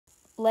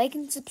like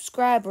and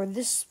subscribe, or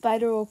this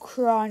spider will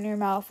crawl in your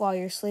mouth while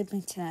you're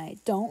sleeping tonight.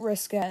 Don't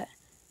risk it.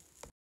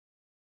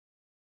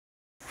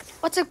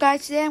 What's up,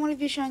 guys? Today I'm going to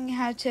be showing you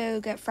how to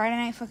get Friday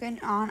Night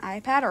Funkin' on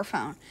iPad or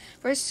phone.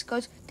 First, go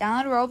to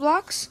download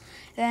Roblox,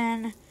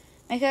 then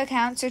make an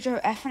account, search for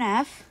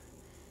FNF,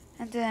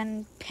 and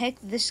then pick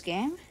this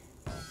game.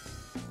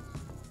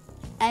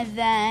 And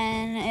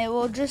then it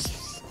will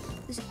just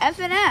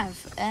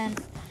FNF, and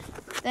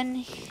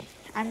then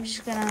I'm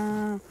just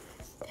gonna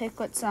pick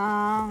what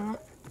song.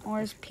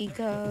 Where's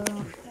Pico?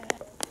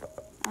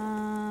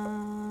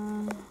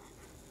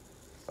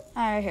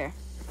 Right here.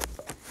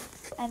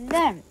 And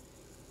then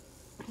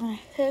I'm gonna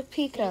hit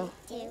Pico.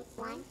 3, 2,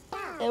 1,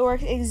 go. It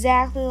works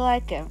exactly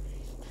like it.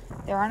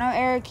 There are no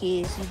arrow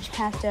keys. You just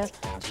have to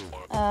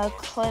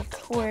click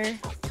where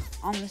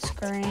on the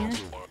screen,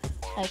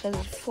 like there's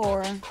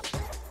 4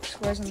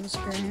 squares on the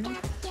screen.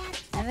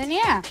 And then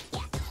yeah,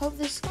 hope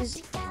this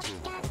is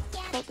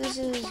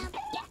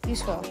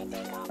useful.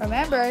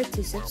 Remember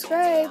to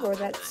subscribe, or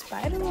that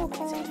spider will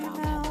crawl in your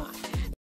mouth.